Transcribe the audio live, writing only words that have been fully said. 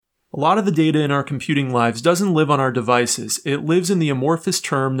lot of the data in our computing lives doesn't live on our devices. It lives in the amorphous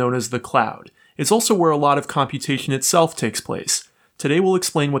term known as the cloud. It's also where a lot of computation itself takes place. Today we'll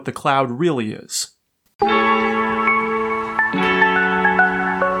explain what the cloud really is.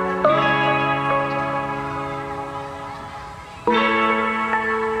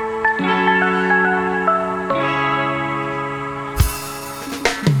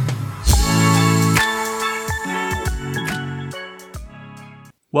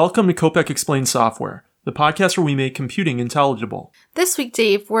 Welcome to Kopec Explains Software, the podcast where we make computing intelligible. This week,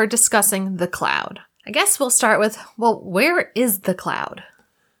 Dave, we're discussing the cloud. I guess we'll start with, where is the cloud?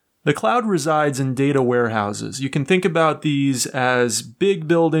 The cloud resides in data warehouses. You can think about these as big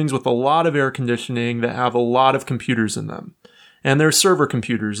buildings with a lot of air conditioning that have a lot of computers in them. And they're server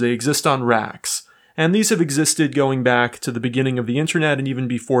computers. They exist on racks. And these have existed going back to the beginning of the internet and even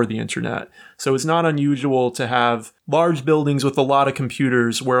before the internet. So it's not unusual to have large buildings with a lot of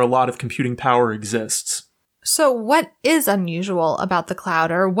computers where a lot of computing power exists. So what is unusual about the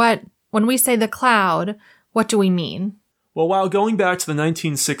cloud? Or when we say the cloud, what do we mean? Well, while going back to the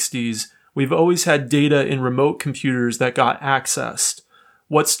 1960s, we've always had data in remote computers that got accessed.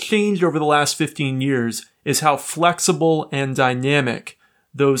 What's changed over the last 15 years is how flexible and dynamic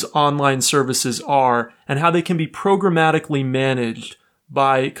those online services are and how they can be programmatically managed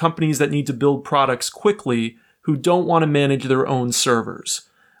by companies that need to build products quickly who don't want to manage their own servers.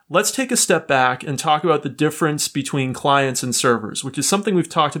 Let's take a step back and talk about the difference between clients and servers, which is something we've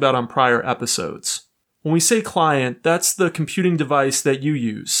talked about on prior episodes. When we say client, that's the computing device that you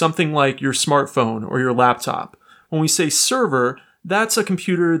use, something like your smartphone or your laptop. When we say server, that's a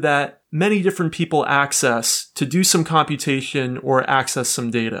computer that many different people access to do some computation or access some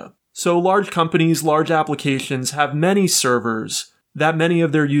data. So large companies, large applications have many servers that many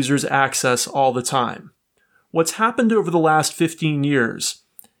of their users access all the time. What's happened over the last 15 years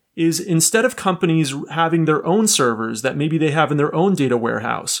is instead of companies having their own servers that maybe they have in their own data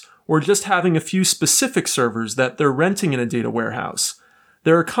warehouse, or just having a few specific servers that they're renting in a data warehouse,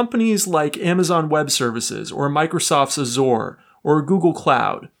 there are companies like Amazon Web Services or Microsoft's Azure or Google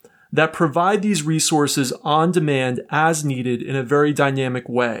Cloud that provide these resources on demand as needed in a very dynamic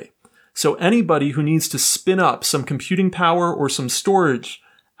way. So anybody who needs to spin up some computing power or some storage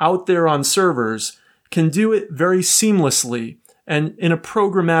out there on servers can do it very seamlessly and in a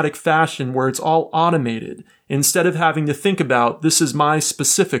programmatic fashion where it's all automated instead of having to think about, this is my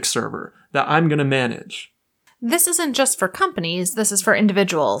specific server that I'm going to manage. This isn't just for companies, this is for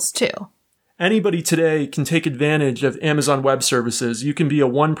individuals too. Anybody today can take advantage of Amazon Web Services. You can be a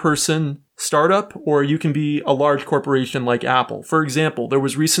one-person startup, or you can be a large corporation like Apple. For example, there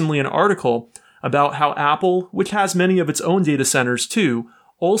was recently an article about how Apple, which has many of its own data centers too,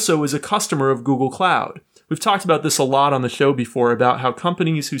 also is a customer of Google Cloud. We've talked about this a lot on the show before about how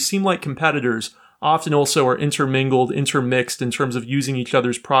companies who seem like competitors often also are intermingled, intermixed in terms of using each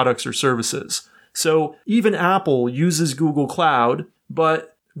other's products or services. So even Apple uses Google Cloud, but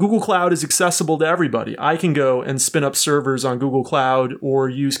Google Cloud is accessible to everybody. I can go and spin up servers on Google Cloud or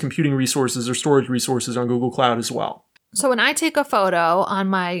use computing resources or storage resources on Google Cloud as well. So when I take a photo on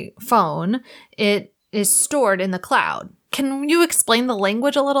my phone, it is stored in the cloud. Can you explain the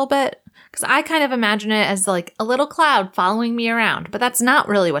language a little bit? Because I kind of imagine it as like a little cloud following me around, but that's not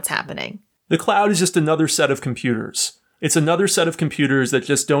really what's happening. The cloud is just another set of computers. It's another set of computers that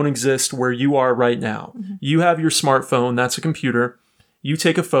just don't exist where you are right now. Mm-hmm. You have your smartphone, that's a computer. You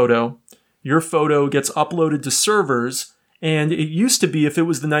take a photo, your photo gets uploaded to servers, and it used to be, if it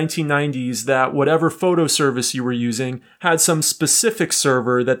was the 1990s, that whatever photo service you were using had some specific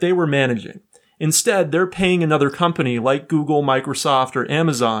server that they were managing. Instead, they're paying another company like Google, Microsoft, or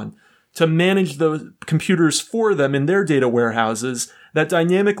Amazon to manage the computers for them in their data warehouses that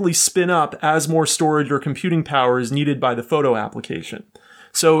dynamically spin up as more storage or computing power is needed by the photo application.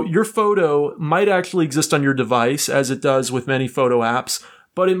 So your photo might actually exist on your device, as it does with many photo apps,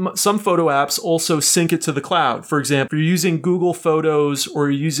 but some photo apps also sync it to the cloud. For example, if you're using Google Photos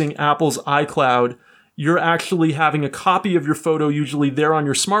or you're using Apple's iCloud, you're actually having a copy of your photo usually there on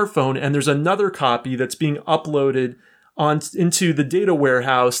your smartphone, and there's another copy that's being uploaded into the data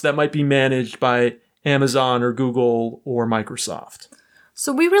warehouse that might be managed by Amazon or Google or Microsoft.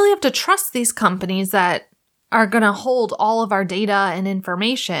 So we really have to trust these companies that are going to hold all of our data and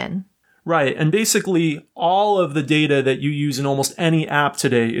information. Right. And basically, all of the data that you use in almost any app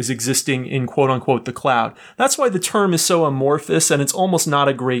today is existing in quote unquote the cloud. That's why the term is so amorphous, and it's almost not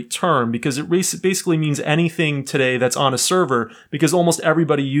a great term because it basically means anything today that's on a server, because almost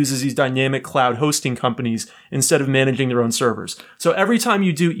everybody uses these dynamic cloud hosting companies instead of managing their own servers. So every time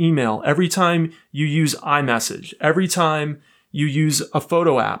you do email, every time you use iMessage, every time you use a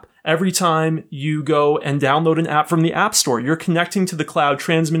photo app. Every time you go and download an app from the App Store, you're connecting to the cloud,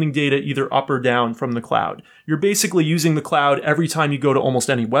 transmitting data either up or down from the cloud. You're basically using the cloud every time you go to almost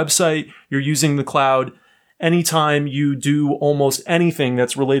any website. You're using the cloud anytime you do almost anything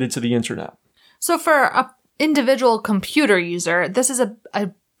that's related to the internet. So for an individual computer user, this is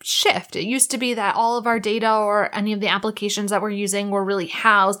a shift. It used to be that all of our data or any of the applications that we're using were really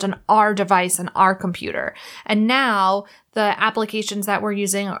housed on our device and our computer. And now the applications that we're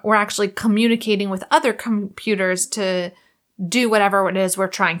using, we're actually communicating with other computers to do whatever it is we're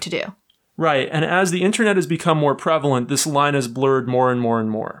trying to do. Right. And as the internet has become more prevalent, this line has blurred more and more and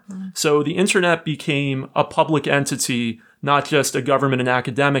more. So the internet became a public entity, not just a government and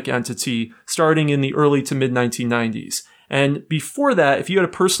academic entity, starting in the early to mid 1990s. And before that, if you had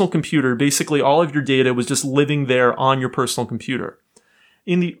a personal computer, basically all of your data was just living there on your personal computer.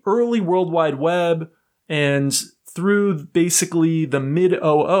 In the early World Wide Web and through basically the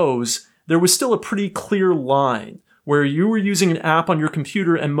mid-00s, there was still a pretty clear line where you were using an app on your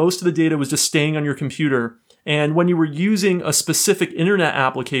computer and most of the data was just staying on your computer. And when you were using a specific internet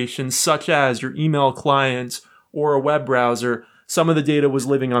application, such as your email client or a web browser, some of the data was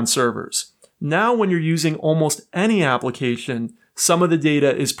living on servers. Now, when you're using almost any application, some of the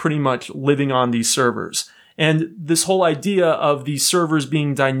data is pretty much living on these servers. And this whole idea of these servers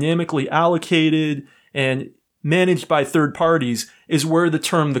being dynamically allocated and managed by third parties is where the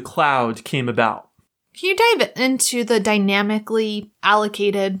term the cloud came about. Can you dive into the dynamically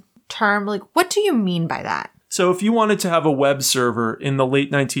allocated term? Like, what do you mean by that? So if you wanted to have a web server in the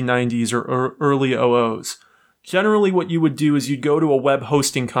late 1990s or early 00s, generally what you would do is you'd go to a web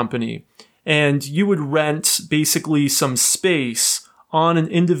hosting company and you would rent basically some space on an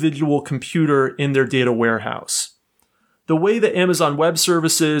individual computer in their data warehouse. The way that Amazon Web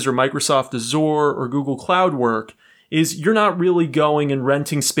Services or Microsoft Azure or Google Cloud work is you're not really going and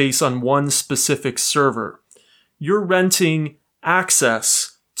renting space on one specific server. You're renting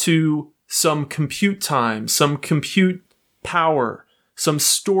access to some compute time, some compute power, some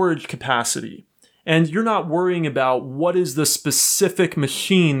storage capacity. And you're not worrying about what is the specific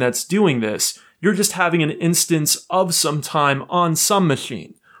machine that's doing this. You're just having an instance of some time on some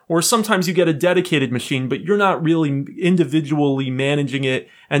machine. Or sometimes you get a dedicated machine, but you're not really individually managing it,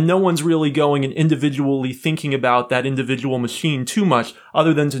 and no one's really going and individually thinking about that individual machine too much,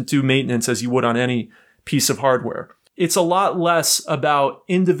 other than to do maintenance as you would on any piece of hardware. It's a lot less about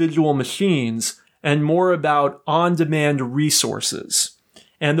individual machines and more about on-demand resources.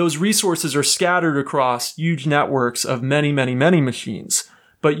 And those resources are scattered across huge networks of many, many, many machines.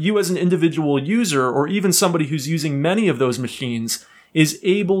 But you as an individual user, or even somebody who's using many of those machines, is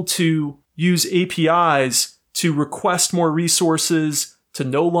able to use APIs to request more resources, to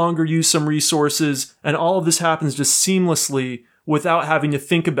no longer use some resources, and all of this happens just seamlessly without having to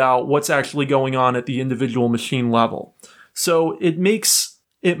think about what's actually going on at the individual machine level. So it makes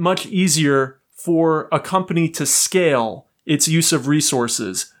it much easier for a company to scale its use of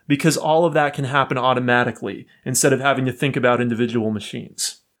resources because all of that can happen automatically instead of having to think about individual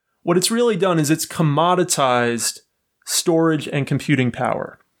machines. What it's really done is it's commoditized storage and computing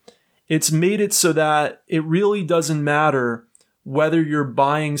power. It's made it so that it really doesn't matter whether you're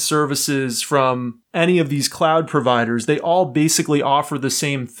buying services from any of these cloud providers. They all basically offer the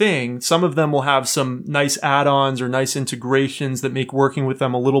same thing. Some of them will have some nice add-ons or nice integrations that make working with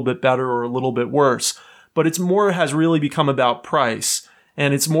them a little bit better or a little bit worse. But it's more has really become about price.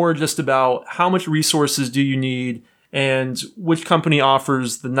 And it's more just about how much resources do you need and which company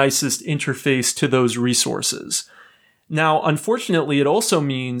offers the nicest interface to those resources. Now, unfortunately, it also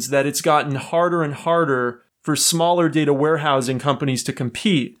means that it's gotten harder and harder for smaller data warehousing companies to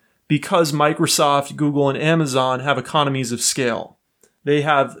compete because Microsoft, Google, and Amazon have economies of scale. They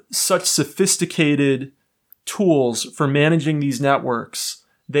have such sophisticated tools for managing these networks.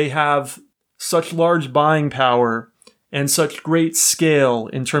 They have such large buying power and such great scale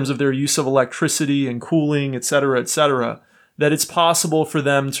in terms of their use of electricity and cooling, et cetera, that it's possible for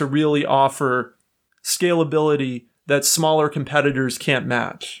them to really offer scalability that smaller competitors can't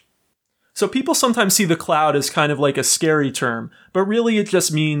match. So people sometimes see the cloud as kind of like a scary term, but really it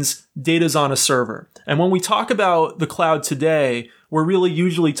just means data's on a server. And when we talk about the cloud today, we're really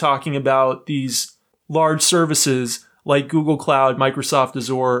usually talking about these large services like Google Cloud, Microsoft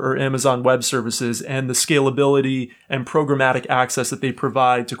Azure, or Amazon Web Services, and the scalability and programmatic access that they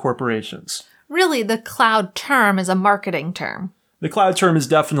provide to corporations. Really, the cloud term is a marketing term. The cloud term is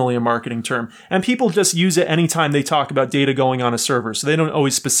definitely a marketing term, and people just use it anytime they talk about data going on a server. So they don't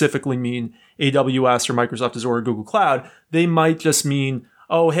always specifically mean AWS or Microsoft Azure or Google Cloud. They might just mean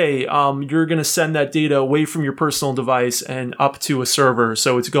oh, hey, you're going to send that data away from your personal device and up to a server.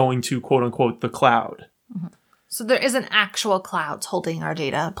 So it's going to, quote unquote, the cloud. So there isn't actual clouds holding our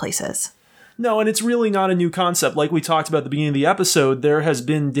data places. No, and it's really not a new concept. Like we talked about at the beginning of the episode, there has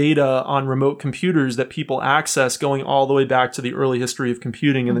been data on remote computers that people access going all the way back to the early history of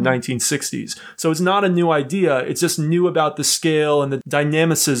computing in the 1960s. So it's not a new idea. It's just new about the scale and the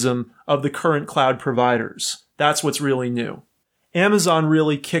dynamicism of the current cloud providers. That's what's really new. Amazon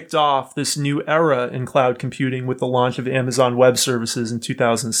really kicked off this new era in cloud computing with the launch of Amazon Web Services in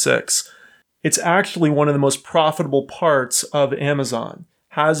 2006. It's actually one of the most profitable parts of Amazon.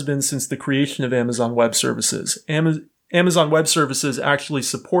 Has been since the creation of Amazon Web Services. Amazon Web Services actually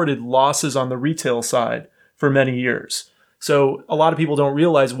supported losses on the retail side for many years. So a lot of people don't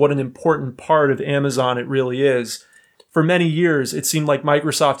realize what an important part of Amazon it really is. For many years, it seemed like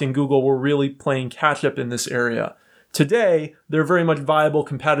Microsoft and Google were really playing catch up in this area. Today, they're very much viable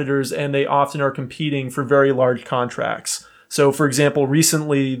competitors and they often are competing for very large contracts. So, for example,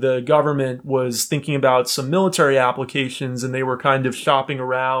 recently the government was thinking about some military applications and they were kind of shopping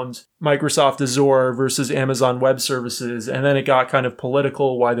around Microsoft Azure versus Amazon Web Services. And then it got kind of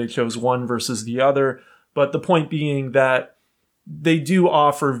political why they chose one versus the other. But the point being that they do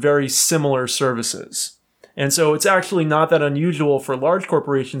offer very similar services. And so it's actually not that unusual for large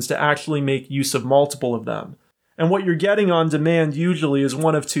corporations to actually make use of multiple of them. And what you're getting on demand usually is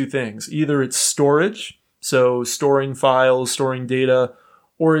one of two things. Either it's storage, so storing files, storing data,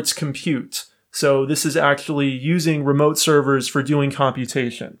 or it's compute. So this is actually using remote servers for doing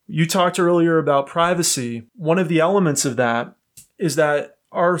computation. You talked earlier about privacy. One of the elements of that is that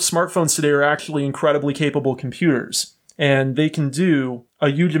our smartphones today are actually incredibly capable computers, and they can do a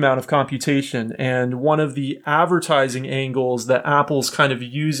huge amount of computation. And one of the advertising angles that Apple's kind of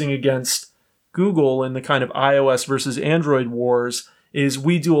using against Google in the kind of iOS versus Android wars is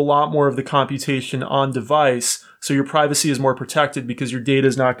we do a lot more of the computation on device, so your privacy is more protected because your data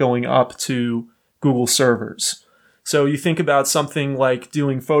is not going up to Google servers. So you think about something like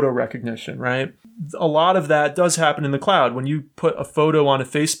doing photo recognition, right? A lot of that does happen in the cloud. When you put a photo on a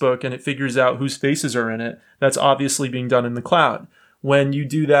Facebook and it figures out whose faces are in it, that's obviously being done in the cloud. When you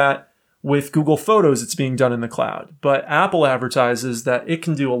do that with Google Photos, it's being done in the cloud. But Apple advertises that it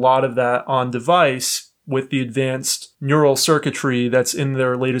can do a lot of that on device with the advanced neural circuitry that's in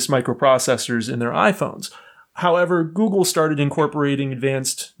their latest microprocessors in their iPhones. However, Google started incorporating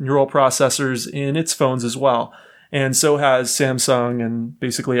advanced neural processors in its phones as well. And so has Samsung and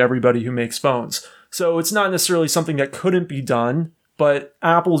basically everybody who makes phones. So it's not necessarily something that couldn't be done, but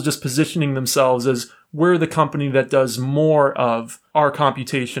Apple's just positioning themselves as we're the company that does more of our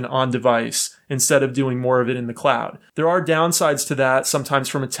computation on device instead of doing more of it in the cloud. There are downsides to that sometimes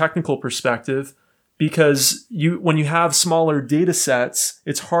from a technical perspective, because when you have smaller data sets,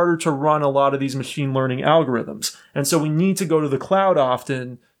 it's harder to run a lot of these machine learning algorithms. And so we need to go to the cloud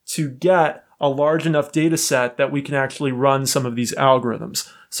often to get a large enough data set that we can actually run some of these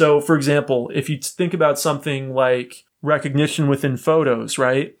algorithms. So for example, if you think about something like recognition within photos,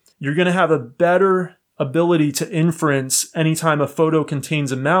 right? You're going to have a better ability to inference anytime a photo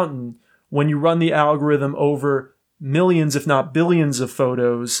contains a mountain when you run the algorithm over millions, if not billions of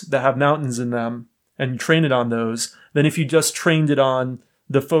photos that have mountains in them, and you train it on those, than if you just trained it on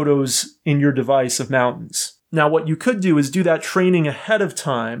the photos in your device of mountains. Now, what you could do is do that training ahead of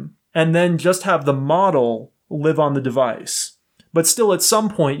time and then just have the model live on the device. But still, at some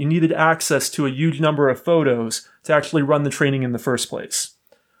point, you needed access to a huge number of photos to actually run the training in the first place.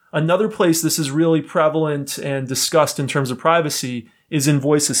 Another place this is really prevalent and discussed in terms of privacy is in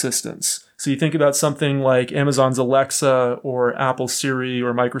voice assistants. So you think about something like Amazon's Alexa or Apple's Siri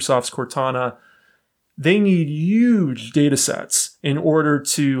or Microsoft's Cortana. They need huge data sets in order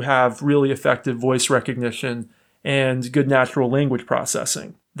to have really effective voice recognition and good natural language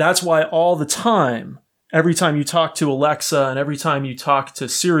processing. That's why all the time, every time you talk to Alexa and every time you talk to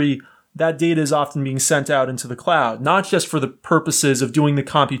Siri, that data is often being sent out into the cloud, not just for the purposes of doing the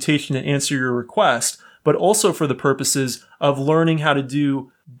computation to answer your request, but also for the purposes of learning how to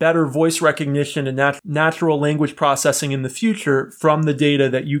do better voice recognition and natural language processing in the future from the data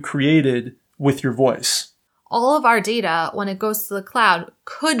that you created with your voice. All of our data, when it goes to the cloud,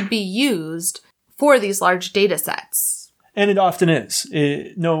 could be used for these large data sets. And it often is.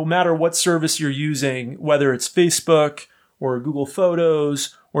 No matter what service you're using, whether it's Facebook or Google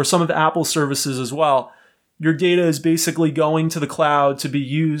Photos or some of Apple's services as well, your data is basically going to the cloud to be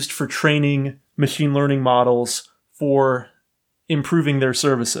used for training machine learning models for improving their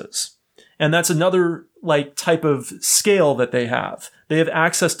services. And that's another type of scale that they have. They have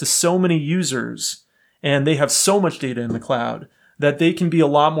access to so many users and they have so much data in the cloud that they can be a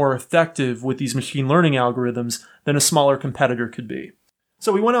lot more effective with these machine learning algorithms than a smaller competitor could be.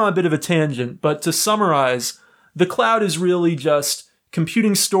 So we went on a bit of a tangent, but to summarize, the cloud is really just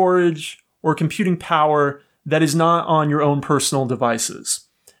computing storage or computing power that is not on your own personal devices.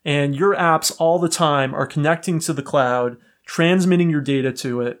 And your apps all the time are connecting to the cloud, transmitting your data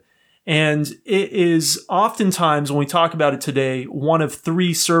to it. And it is oftentimes, when we talk about it today, one of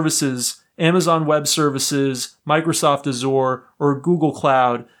three services, Amazon Web Services, Microsoft Azure, or Google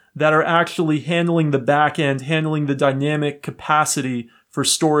Cloud, that are actually handling the back end, handling the dynamic capacity for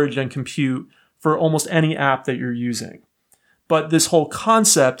storage and compute for almost any app that you're using. But this whole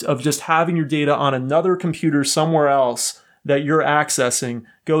concept of just having your data on another computer somewhere else that you're accessing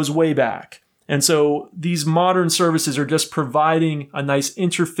goes way back. And so these modern services are just providing a nice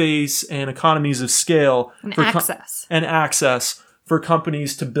interface and economies of scale and for access for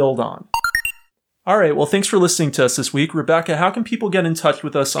companies to build on. All right. Well, thanks for listening to us this week. Rebecca, how can people get in touch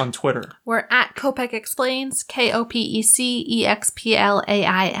with us on Twitter? We're at Kopec Explains,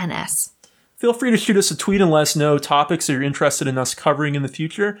 KOPECEXPLAINS. Feel free to shoot us a tweet and let us know topics that you're interested in us covering in the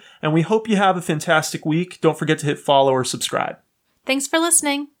future. And we hope you have a fantastic week. Don't forget to hit follow or subscribe. Thanks for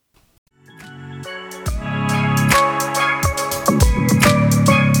listening.